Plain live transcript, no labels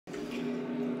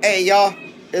Hey y'all,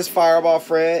 it's Fireball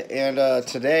Fred, and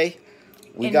today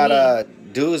we got a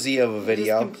doozy of a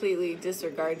video. Just completely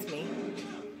disregards me.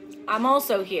 I'm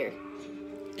also here.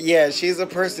 Yeah, she's a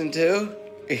person too,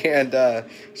 and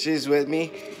she's with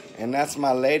me, and that's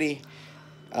my lady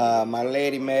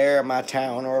mayor of my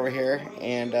town over here,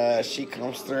 and she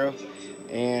comes through,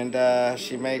 and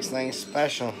she makes things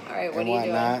special. All right, what and are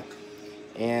you whatnot.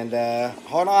 And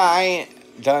hold on, I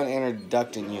ain't done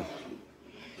introducing you.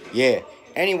 Yeah.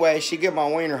 Anyway, she get my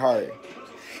wiener hard.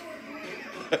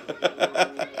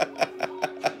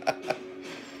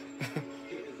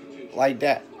 Like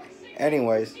that.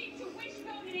 Anyways,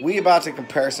 we about to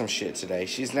compare some shit today.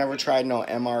 She's never tried no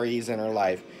MREs in her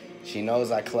life. She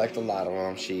knows I collect a lot of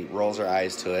them. She rolls her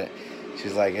eyes to it.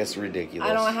 She's like, it's ridiculous.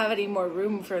 I don't have any more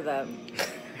room for them.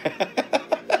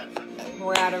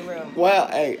 We're out of room. Well,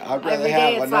 hey, I'd rather Every have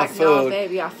day it's enough like, food no,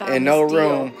 baby, I found and no this deal.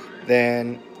 room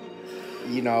than,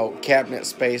 you know, cabinet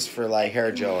space for like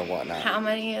hair gel and whatnot. How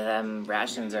many of them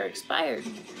rations are expired?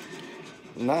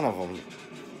 None of them.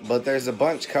 But there's a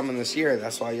bunch coming this year.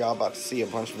 That's why y'all about to see a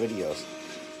bunch of videos.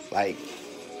 Like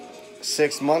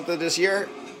 6 months of this year,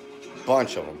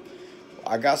 bunch of them.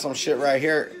 I got some shit right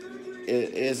here.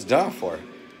 It's done for.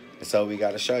 And so we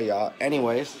got to show y'all.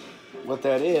 Anyways, what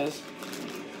that is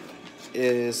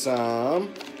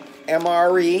some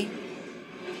MRE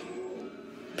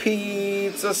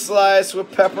pizza slice with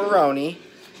pepperoni.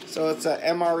 So it's a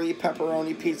MRE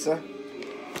pepperoni pizza.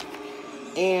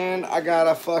 And I got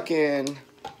a fucking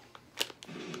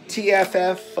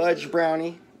TFF fudge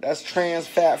brownie. That's trans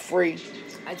fat free.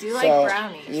 I do like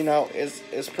brownies. You know,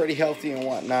 it's pretty healthy and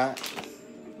whatnot.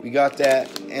 We got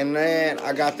that. And then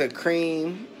I got the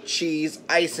cream cheese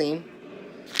icing.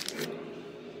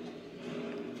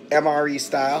 MRE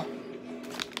style.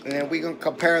 And then we gonna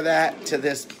compare that to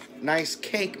this nice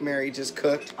cake Mary just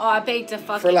cooked. Oh, I baked a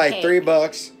fucking for like cake.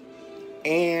 $3.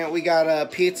 And we got a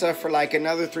pizza for like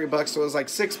another $3, so it was like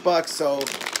 $6. So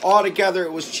altogether,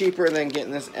 it was cheaper than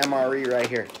getting this MRE right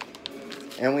here.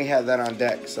 And we had that on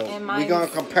deck, so we gonna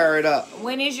compare it up.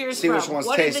 When is yours see from? which one's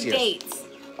what tastiest. are the dates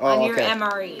on your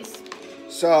MREs?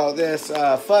 So this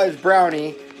fudge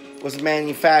brownie was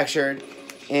manufactured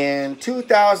in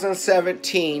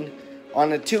 2017 on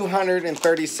the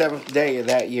 237th day of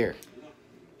that year.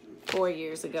 4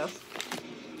 years ago.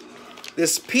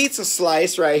 This pizza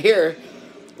slice right here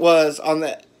was on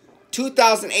the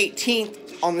 2018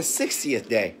 on the 60th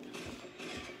day.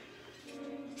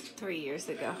 3 years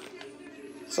ago.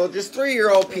 So this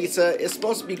 3-year-old pizza is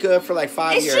supposed to be good for like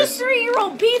 5 years. It's just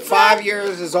 3-year-old pizza. 5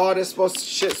 years is all this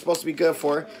shit's supposed to be good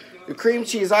for. The cream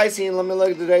cheese icing, let me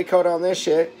look at the day code on this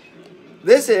shit.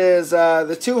 This is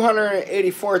the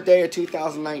 284th day of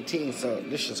 2019, so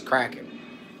this shit's cracking.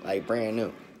 Like brand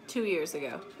new. 2 years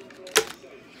ago.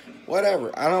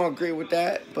 Whatever. I don't agree with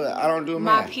that, but I don't do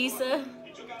math. My pizza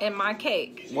and my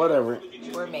cake. Whatever.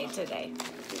 Were made today.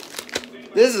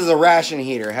 This is a ration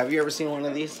heater. Have you ever seen one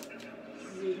of these?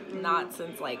 Not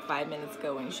since like 5 minutes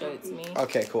ago when you showed it to me.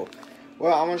 Okay, cool.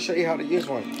 Well, I'm going to show you how to use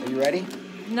one. Are you ready?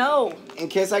 No. In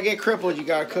case I get crippled, you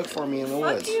got to cook for me in the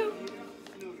woods. Fuck you.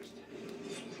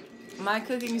 My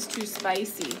cooking is too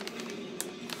spicy.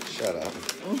 Shut up.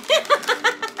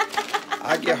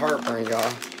 I get heartburn,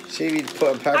 y'all. She be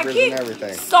putting peppers and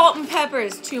everything. Salt and pepper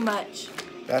is too much.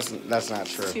 That's not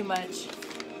true. It's too much.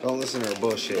 Don't listen to her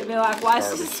bullshit. They'd be like, why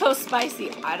is this so spicy?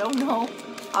 I don't know.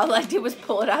 All I did was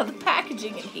pull it out of the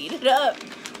packaging and heat it up.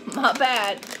 My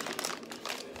bad.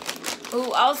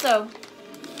 Ooh, also,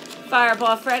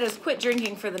 Fireball Fred has quit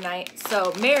drinking for the night.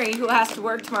 So Mary, who has to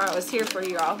work tomorrow, is here for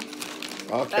y'all.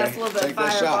 Okay. That's a little bit of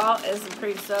Fireball and some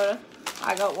cream soda.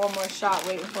 I got one more shot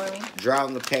waiting for me.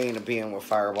 Drown the pain of being with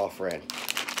Fireball Fred.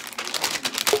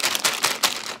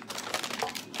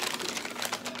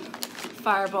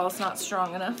 Fireball's not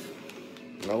strong enough.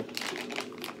 Nope.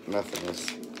 Nothing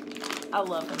is. I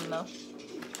love him though.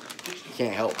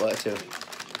 Can't help but to.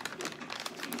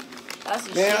 That's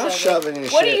the Man, shit I'm of shoving it.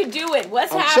 this What shit. are you doing?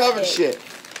 What's I'm happening? shoving shit.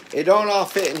 It don't all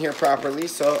fit in here properly,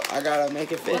 so I gotta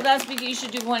make it fit. Well, that's because you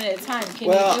should do one at a time. Can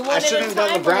well, you do one I at should a have time?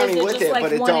 done the brownie or is with just it, like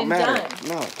but it one don't and matter. done?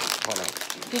 No, hold on.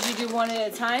 Could you do one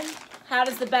at a time? How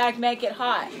does the bag make it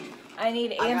hot? I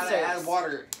need answers. I gotta add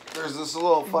water. There's this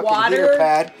little fucking Water? heater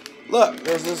pad. Look,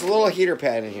 there's this little heater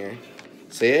pad in here.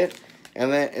 See it?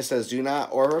 And then it says do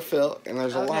not overfill, and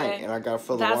there's a light, and I gotta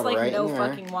fill the water right in there. That's like no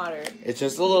fucking water. It's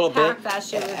just a little bit. Pack that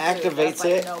shit It with activates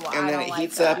food. it, That's like, no, and then I it don't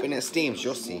heats like up that. and it steams.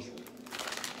 You'll see.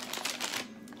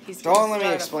 He's Don't let me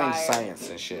start a explain fire. science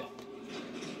and shit.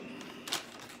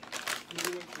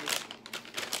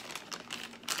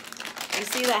 You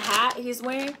see the hat he's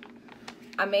wearing?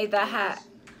 I made that hat.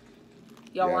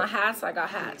 Y'all want hats? I got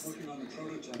hats.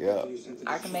 Yeah.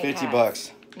 I can make 50 hats.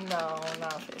 bucks. No,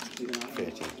 not 50.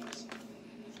 50.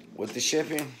 With the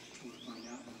shipping,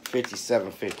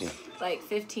 57.50. Like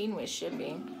 15 with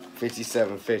shipping.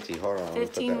 57.50. Hold on.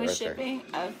 15 with right shipping.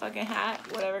 A fucking hat,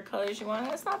 whatever colors you want.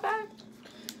 That's not bad.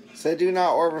 Say do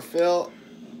not overfill.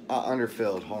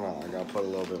 Underfilled. Hold on. I gotta put a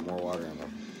little bit more water in there.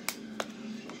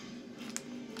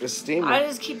 It's steaming. I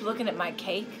just keep looking at my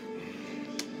cake.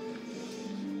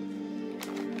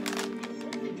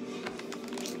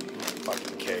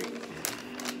 Fucking cake.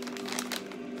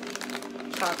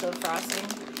 Chocolate frosting.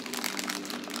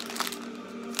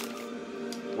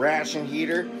 Ration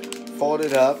heater,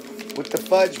 folded up with the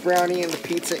fudge brownie and the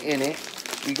pizza in it.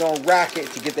 We gonna rock it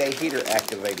to get that heater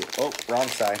activated. Oh, wrong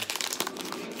side.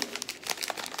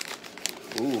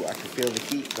 Ooh, I can feel the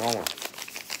heat going.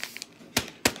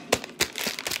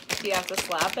 Do you have to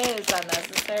slap it? Is that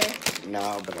necessary?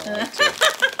 No, but I like to.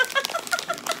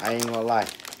 I ain't gonna lie.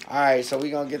 Alright, so we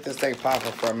gonna get this thing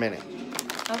popping for a minute.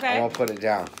 Okay. I'm gonna put it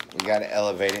down. We gotta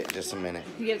elevate it just a minute.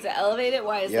 You have to elevate it?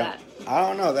 Why is that? I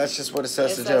don't know. That's just what it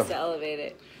says to do. It says to elevate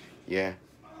it. Yeah.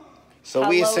 So How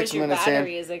we low 6 is your minutes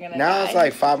battery? in. Is it gonna Now die? it's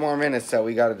like 5 more minutes that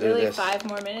we gotta do Really? this. 5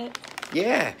 more minutes?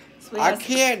 Yeah. So I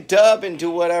can't dub and do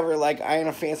whatever. Like I ain't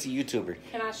a fancy YouTuber.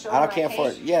 Can I show I my can't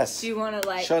afford. cake? Yes. Do you want to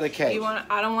like show the cake? You want?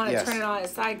 I don't want to Yes. turn it on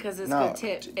its side because it's No. good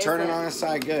tip. Turn it on its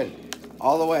side. Good.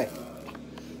 All the way.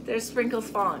 There's sprinkles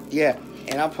falling. Yeah.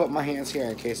 And I'll put my hands here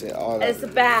in case it all. It's a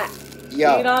bat.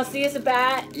 Yo. You don't see it's a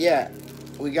bat. Yeah.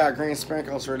 We got green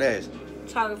sprinkles for days.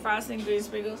 Chocolate frosting, green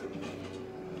sprinkles.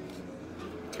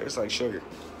 Tastes like sugar.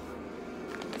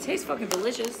 It tastes fucking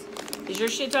delicious. Is your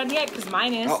shit done yet? Because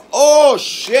mine is. Oh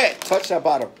shit! Touch that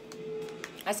bottom.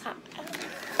 That's hot.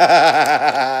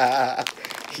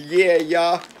 Yeah,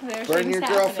 y'all. There's Burn things your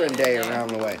girlfriend happening day in there. around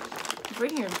the way.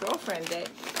 Bring your girlfriend day.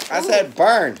 I Ooh. said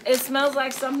burn. It smells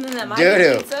like something that might be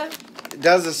Doo-doo. pizza.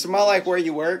 Does it smell like where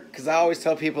you work? Because I always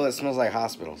tell people it smells like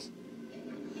hospitals.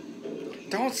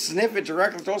 Don't sniff it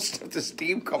directly. Don't sniff the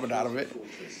steam coming out of it.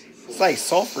 It's like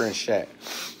sulfur and shit.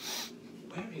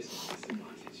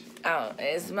 Oh,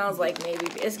 it smells like maybe.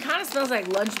 It kind of smells like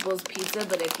Lunchables pizza,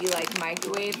 but if you like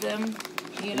microwave them,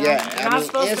 you know, Yeah, you're not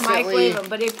supposed to microwave them.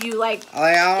 But if you like,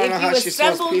 I don't know if how you she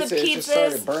smells assemble the pizza. It just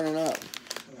started pizzas burning up.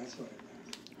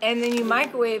 and then you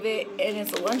microwave it, and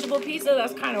it's a Lunchable pizza,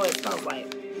 that's kind of what it smells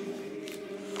like.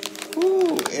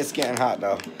 Ooh, it's getting hot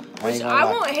though. Which I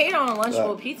won't hate on a Lunchable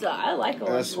Look, pizza. I like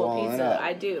a it's Lunchable swallowing pizza. up.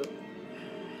 I do.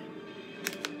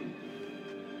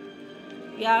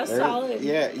 Yeah, it's solid.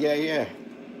 Yeah.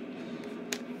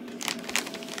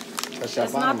 Touch that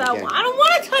It's not bottom that again. one. I don't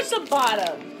want to touch the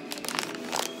bottom.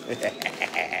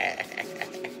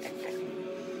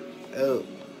 Oh,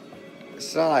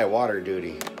 it's not like water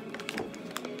duty.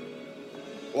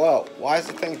 Whoa, why is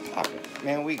the thing popping?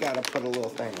 Man, we gotta put a little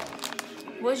thing on.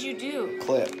 What'd you do?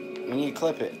 Clip. We need to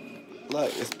clip it.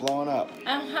 Look, it's blowing up.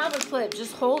 I don't have a clip.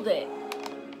 Just hold it.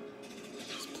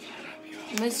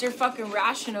 Mr. fucking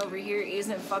Ration over here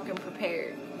isn't fucking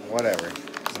prepared. Whatever.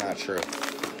 It's not true.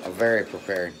 I'm very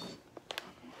prepared.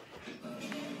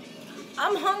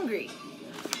 I'm hungry.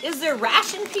 Is there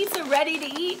ration pizza ready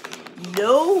to eat?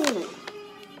 No.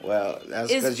 Well,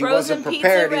 that's Is because you frozen wasn't pizza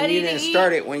prepared and ready you to didn't eat?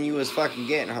 start it when you was fucking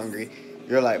getting hungry.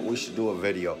 You're like, we should do a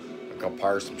video.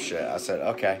 Compare some shit. I said,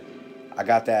 okay. I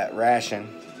got that ration.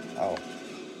 Oh.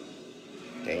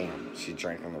 Damn. She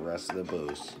drinking the rest of the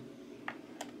booze.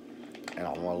 And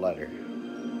I won't let her.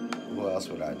 Who else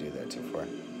would I do that to for?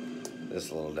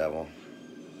 This little devil.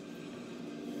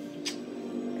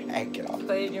 Hey, get off.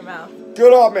 Put it in your mouth.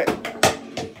 Get off me!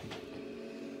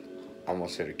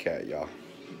 Almost hit a cat, y'all.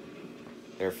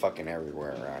 They're fucking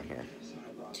everywhere around here.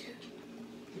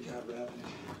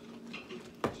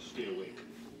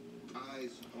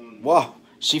 Whoa,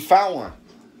 she found one.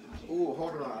 Ooh,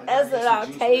 hold on. That's an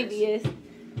Octavius.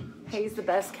 He's the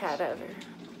best cat ever.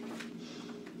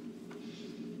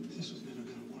 This was never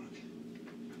gonna work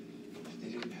if they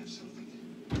didn't have something.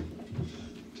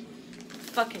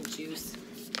 Fucking juice.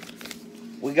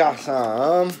 We got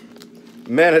some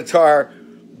Minotaur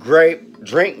grape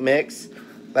drink mix.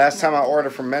 Last time I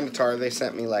ordered from Minotaur, they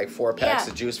sent me like 4 packs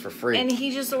of juice for free. And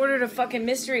he just ordered a fucking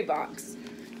mystery box.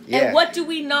 Yeah. And what do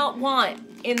we not want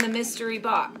in the mystery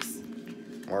box?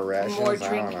 More rations? More I don't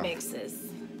drink know. mixes.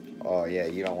 Oh, yeah,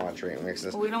 you don't want drink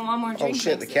mixes. We don't want more drink Oh,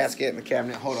 shit, mixes. the cat's getting the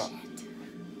cabinet. Hold on.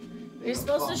 You're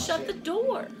supposed to shut the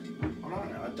door. Hold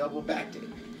on, I double backed it.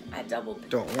 I double.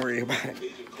 Don't worry about it.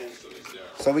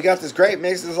 So we got this grape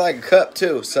mix. It's like a cup,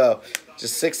 too. So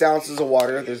just 6 ounces of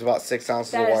water. There's about 6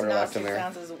 ounces That of is water not left in 6 there.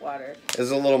 ounces of water.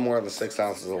 There's a little more than 6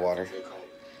 ounces of water.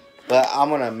 But I'm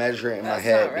going to measure it in my That's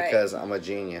head not right. because I'm a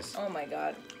genius. Oh my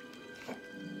god.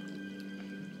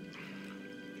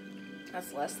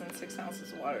 That's less than 6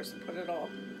 ounces of water, so put it all.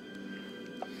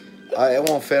 It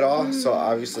won't fit all, so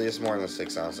obviously it's more than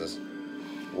 6 ounces.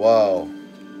 Whoa.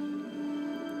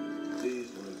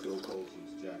 Please want to go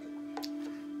Colton's jacket.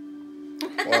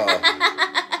 Whoa.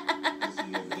 This is the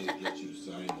other day to get you to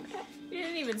sign it. You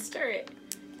didn't even stir it.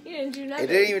 You didn't do nothing. It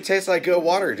didn't even taste like good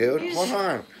water, dude. Hold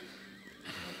on.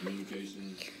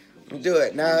 Communication. Do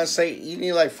it. Now, let's say you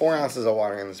need like 4 ounces of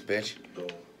water in this bitch. Go.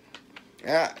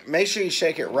 Yeah, make sure you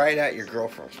shake it right at your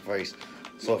girlfriend's face.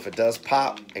 So if it does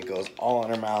pop, it goes all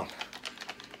in her mouth.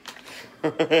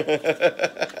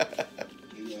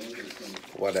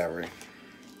 Whatever.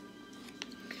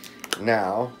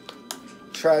 Now,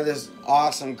 try this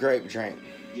awesome grape drink.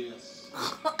 Yes.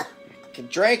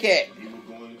 Drink it. You were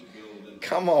going to build an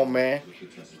Come on, man.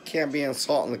 Can't be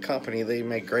insulting the company. They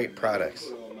make great products.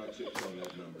 put all my chips on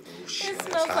that number. It Shit,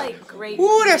 smells hot. like grape.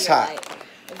 Ooh, that's hot. Pedialyte.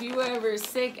 If you were ever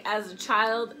sick as a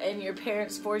child and your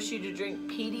parents forced you to drink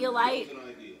Pedialyte, An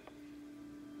idea.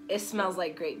 it smells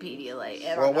like grape Pedialyte.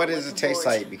 And Well, I'm what not does it looking taste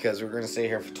forward like? Because we're going to sit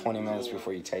here for 20 minutes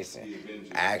before you taste it.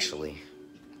 Actually,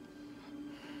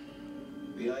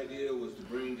 The idea was to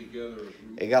bring together a group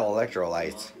it got of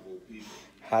electrolytes. remarkable people.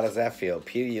 How does that feel?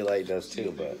 Pedialyte does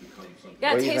too, but Become something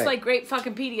Yeah, What it do you tastes think? like grape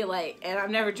fucking Pedialyte, and I've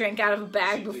never drank out of a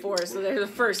bag before, so they're the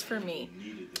first for me.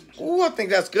 needed them to ooh, I think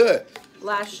that's good.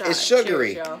 Last shot. It's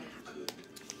sugary. Cheers, y'all.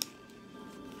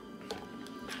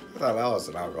 I thought I was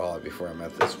an alcoholic before I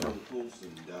met this one.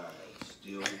 Colson died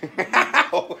still.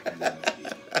 Ow.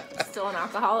 Still an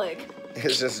alcoholic.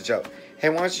 It's just a joke. Hey,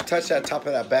 why don't you touch that top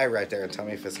of that bag right there and tell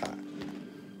me if it's hot?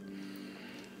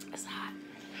 It's hot.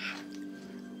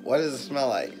 What does it smell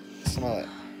like? Smell it.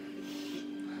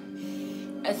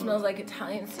 It smells like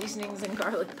Italian seasonings and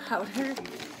garlic powder.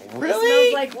 Really?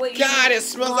 It smells like what you God, it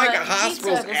smells like a want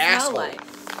hospital's pizza to smell asshole. like.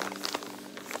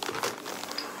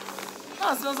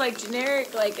 Oh, it smells like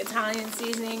generic, like Italian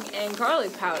seasoning and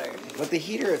garlic powder. But the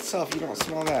heater itself, you don't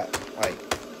smell that, like,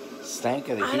 stank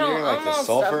of the I heater, don't. like I'm the all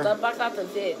sulfur? stuffed up. I got the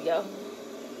vid, yo.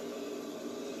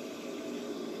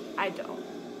 I don't.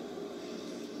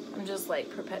 I'm just like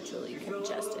perpetually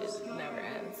congested. It never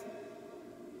ends.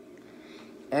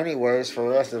 Anyways, for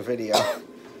the rest of the video,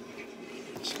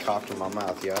 just coughed in my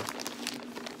mouth, yo.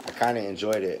 I kind of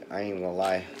enjoyed it. I ain't even gonna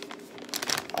lie.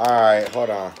 Alright, hold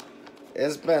on.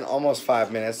 It's been almost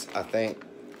 5 minutes, I think.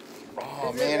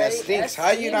 Oh, Is it man, that ready? stinks. That's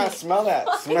How do you not stinks. smell that?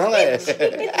 Smell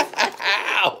Fucking it.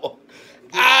 Ow!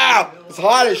 Ow! It's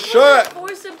hot as shit.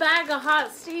 Force a bag of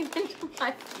hot steam into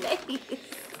my face.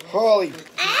 Holy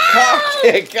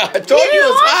cocktail. God, I told you it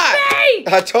was hot. Get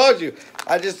off me! I told you.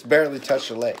 I just barely touched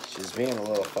her leg. She's being a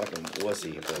little fucking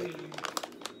wussy.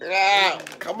 But... Ow!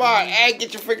 Come on. Hey,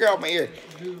 get your finger out my ear.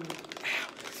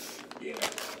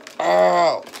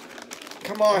 Oh.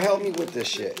 Come on, help me with this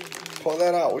shit. Pull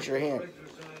that out with your hand.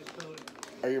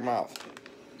 Or your mouth.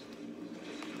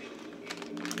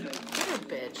 You're a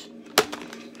bitch.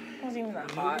 It wasn't even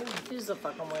that hot. You're just a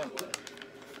fucking wimp.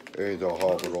 It ain't that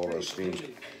hot with all that steam.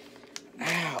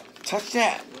 Ow. Touch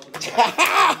that.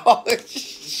 Ow.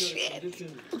 Shit.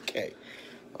 Okay.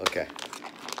 Okay.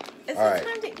 It's All the right.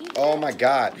 time to eat. Oh my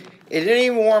god. It didn't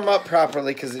even warm up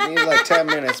properly because it needed like 10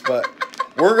 minutes, but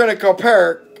we're going to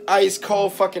compare ice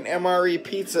cold fucking MRE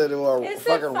pizza to a It's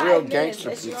fucking at 5 real minutes. gangster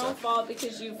It's your own pizza. fault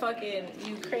because you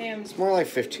crammed It's more like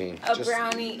 15. a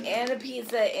brownie and a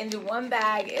pizza into one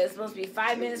bag. It's supposed to be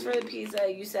 5 minutes for the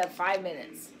pizza. You said 5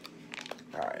 minutes.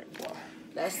 Alright, well.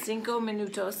 That's 5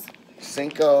 minutos.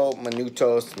 5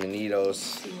 minutos, minitos.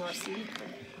 Senor C.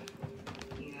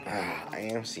 I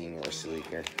am Senor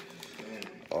Sleeker.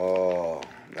 Oh,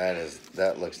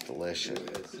 that looks delicious.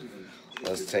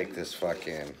 Let's take this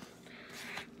fucking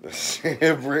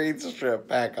braid strip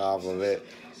back off of it.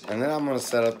 And then I'm going to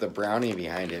set up the brownie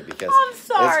behind it because I'm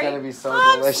sorry. it's going to be so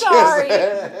I'm delicious. sorry.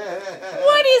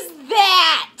 What is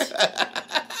that?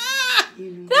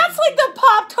 That's like the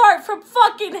Pop-Tart from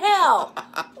fucking hell.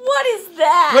 What is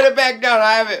that? Put it back down.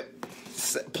 I haven't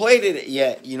plated it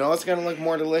yet. You know it's going to look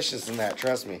more delicious than that.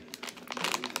 Trust me.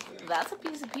 That's a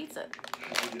piece of pizza.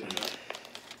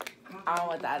 I don't know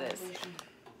what that is.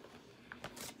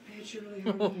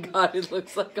 Oh god, it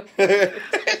looks like a It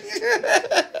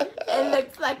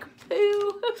looks like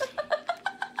poo.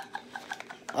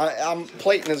 I'm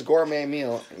plating this gourmet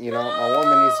meal. You know, my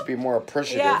woman needs to be more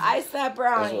appreciative. Yeah, ice that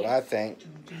brownie. That's what I think.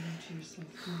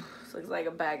 This looks like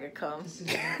a bag of cum.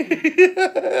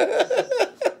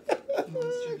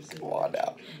 Come on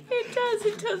now. It does.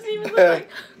 It doesn't even look like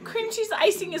cream cheese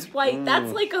icing is white.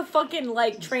 That's like a fucking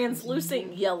like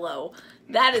translucent yellow.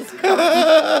 That is cum.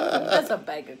 That's a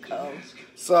bag of cum.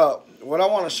 So, what I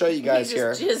want to show you guys He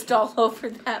here. just jizzed all over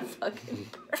that fucking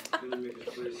brown.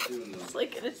 It's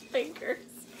like in his fingers.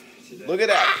 Look at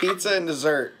that pizza and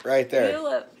dessert right there.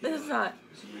 Look, this is not.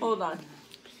 Hold on.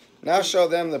 Now show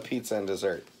them the pizza and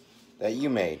dessert that you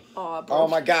made. Oh, Oh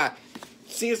my God.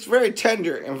 See, it's very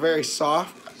tender and very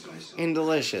soft and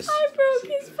delicious. I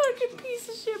broke his fucking piece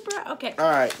of shit, bro. Okay. All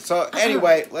right. So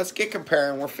anyway, let's get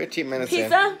comparing. We're 15 minutes in.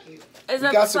 Pizza? Is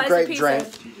that got a some slice great of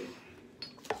pizza?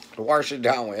 drink to wash it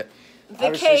down with. The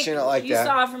Obviously, cake she didn't like you that.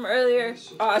 saw from earlier.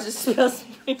 Oh, I just spilled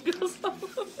sprinkles all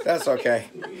over. That's okay.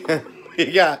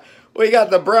 we got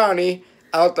the brownie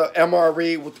out the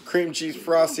MRE with the cream cheese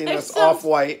frosting that's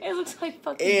off-white. It looks like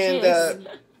fucking And jizz.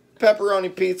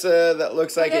 pepperoni pizza that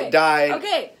looks like it died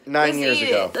Okay. 9 years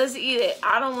ago. Let's eat it.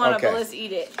 I don't want Okay. it, but let's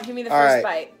eat it. Give me the All first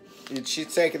right. bite.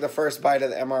 She's taking the first bite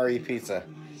of the MRE pizza.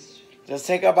 Just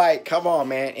take a bite. Come on,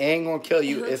 man. It ain't gonna kill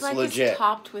you. It looks It's like legit. it's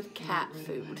topped with cat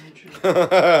food.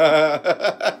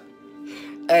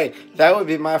 Hey, that would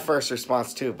be my first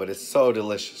response too, but it's so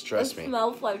delicious. Trust It me.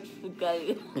 smells like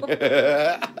spaghetti.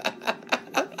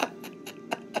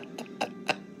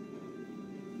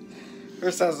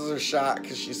 Her senses are shot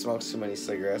because she smokes too many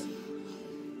cigarettes.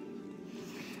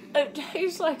 It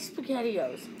tastes like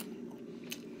SpaghettiOs.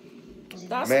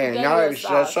 That's Man, now SpaghettiOs that she said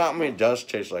sauce. something, it does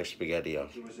taste like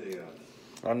SpaghettiOs. There was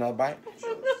a, Want another bite?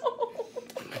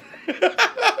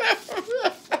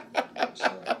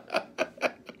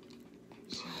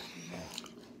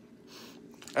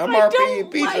 MRP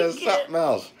don't pizza like is it. something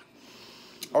else.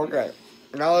 Okay,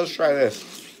 now let's try this.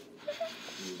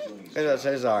 It does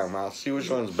taste our mouth. See which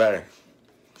one's better.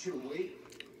 sure, wait.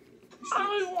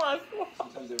 I don't want to.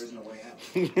 Sometimes there isn't a way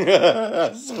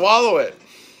out. Swallow it.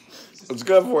 It's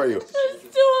good for you. It's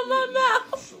still in my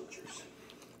mouth. Soldiers.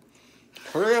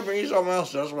 Hurry up and eat something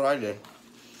else. That's what I did.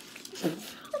 I'm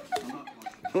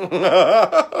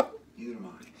not Neither am I.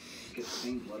 Get the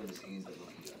same blood in his hands that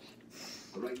Lucky does.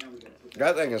 But right now we gotta put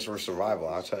That thing is for survival.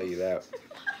 I'll tell you that.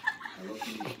 I love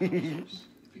you. We can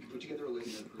put together a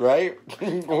list. Right?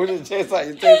 What does it taste like?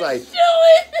 It tastes like It's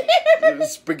still in there.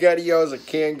 SpaghettiOs and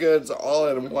canned goods all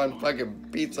in one fucking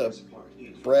pizza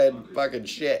bread fucking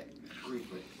shit.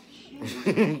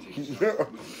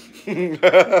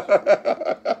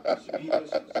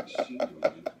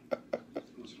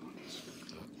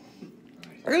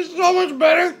 It's so much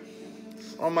better.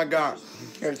 Oh my God.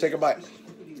 Here, take a bite.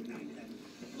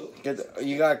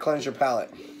 You gotta cleanse your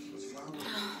palate.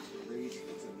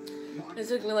 It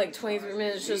took me like 23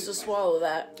 minutes just to swallow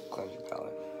that. Cleanse your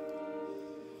palate.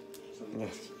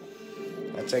 Yes.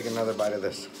 Now take another bite of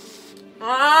this.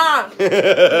 Ah!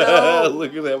 No.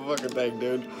 Look at that fucking thing,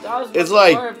 dude. That was It's fucking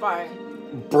like-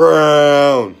 horrifying.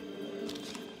 Brown.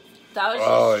 That was just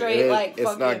Oh, straight like it's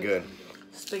fucking not good.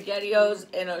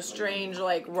 SpaghettiOs in a strange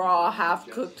like raw half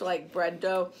cooked like bread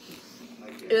dough.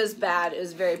 It was bad. It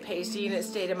was very pasty and it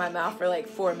stayed in my mouth for like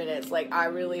 4 minutes. Like I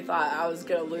really thought I was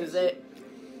gonna lose it.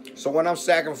 So when I'm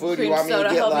stacking food, Cream you want me soda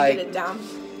to get helped me get like it down.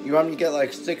 you want me to get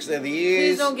like 6 of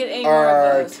these? Please don't get any more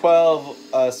or of those. 12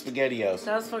 SpaghettiOs.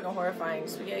 That was fucking horrifying.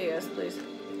 SpaghettiOs, please.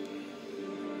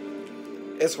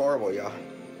 It's horrible, y'all.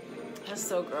 That's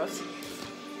so gross.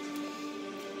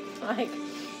 Like,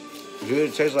 Dude,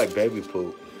 it tastes like baby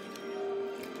poop.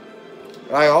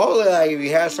 Like, hopefully, like, if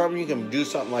you have something, you can do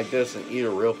something like this and eat a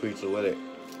real pizza with it.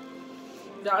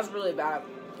 that was really bad.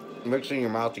 Mix it in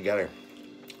your mouth together.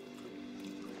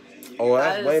 Oh, That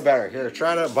that's is- way better. Here,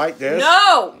 try to bite this.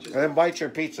 No! And then bite your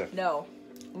pizza. No.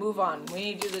 Move on. We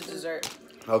need to do the dessert.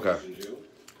 Okay.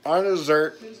 On the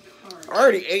dessert.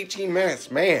 Already 18 minutes,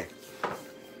 man.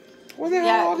 What the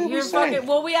hell Yeah, did we you're say? fucking.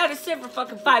 Well, we had to sit for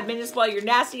fucking 5 minutes while your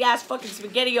nasty ass fucking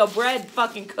SpaghettiO bread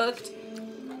fucking cooked.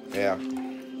 Yeah.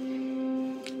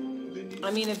 I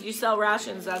mean, if you sell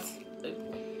rations, that's.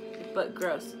 But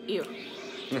gross. Ew.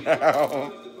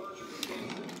 We'll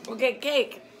get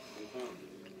cake.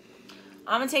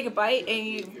 I'm gonna take a bite and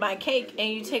you my cake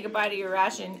and you take a bite of your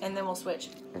ration and then we'll switch.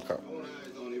 Okay.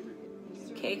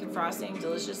 Cake and frosting,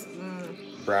 delicious.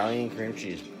 Mm. Brownie and cream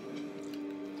cheese.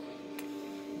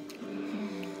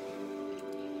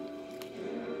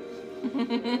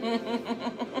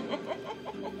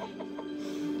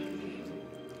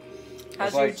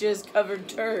 How's like- your jizz covered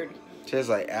turd? Tastes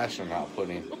like astronaut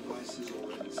pudding. What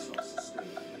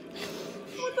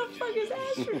the fuck is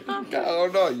astronaut? I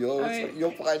don't know. Alright.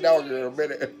 You'll find out here in a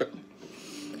minute.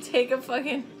 Take a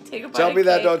fucking Take a bite Tell of me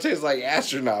that cake. don't taste like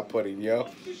astronaut pudding, yo. I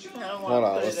don't Hold want on, to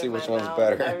put let's it see in which my one's mouth.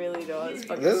 better. I really don't. It's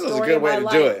fucking This is a story good of way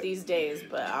my to do life it. these days,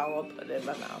 but I won't put it in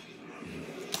my mouth.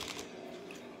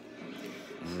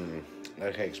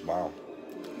 That cake's bomb.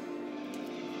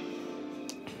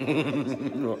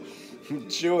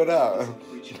 Chew it up.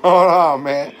 Hold on,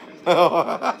 man.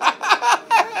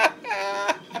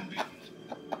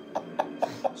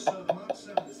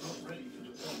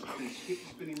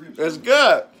 It's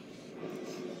good.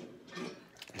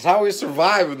 It's how we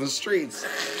survive in the streets.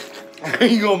 Are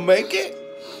you gonna make it?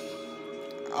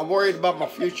 I'm worried about my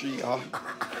future, y'all.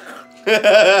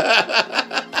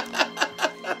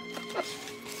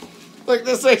 Look,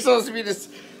 this ain't supposed to be this.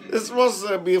 This is supposed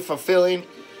to be fulfilling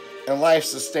and life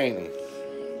sustaining.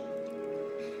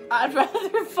 I'd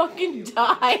rather fucking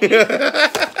die.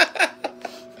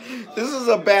 This is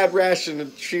a bad ration to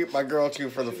treat my girl to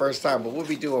for the first time, but we'll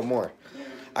be doing more.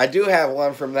 I do have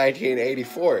one from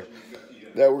 1984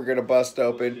 that we're gonna bust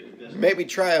open. Maybe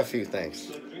try a few things.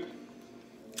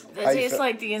 That tastes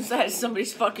like the inside of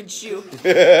somebody's fucking shoe.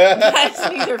 That's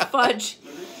neither fudge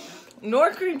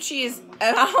nor cream cheese,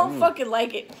 and I don't fucking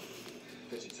like it.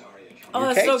 Oh,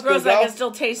 Your that's so cake's gross. good, I though. can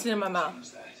still taste it in my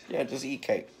mouth. Yeah, just eat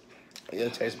cake. It'll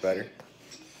taste better.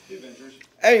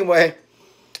 Anyway,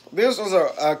 this was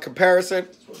a comparison.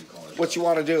 What you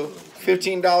want to do?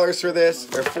 $15 for this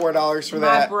or $4 for My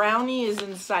that? brownie is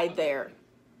inside there,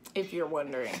 if you're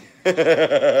wondering.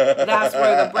 That's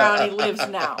where the brownie lives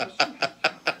now.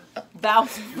 That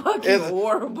was fucking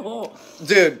horrible.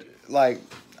 Dude, like,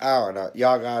 I don't know.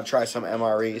 Y'all gotta try some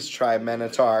MREs. Try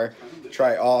Minotaur.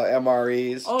 Try all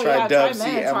MREs. Oh, try yeah, Dub try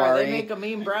C Minotaur. MRE. They make a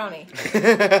mean brownie.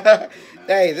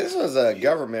 Hey, this was a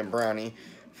government brownie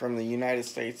from the United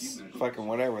States. Fucking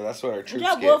whatever. That's what our troops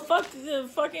Yeah, get. well, fuck the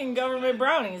fucking government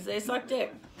brownies. They suck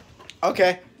dick.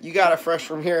 Okay, you got it fresh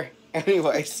from here.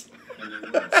 Anyways.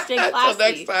 Stay Until classy.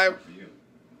 next time.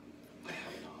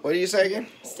 What do you say again?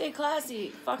 Stay classy.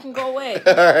 Fucking go away.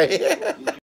 All right.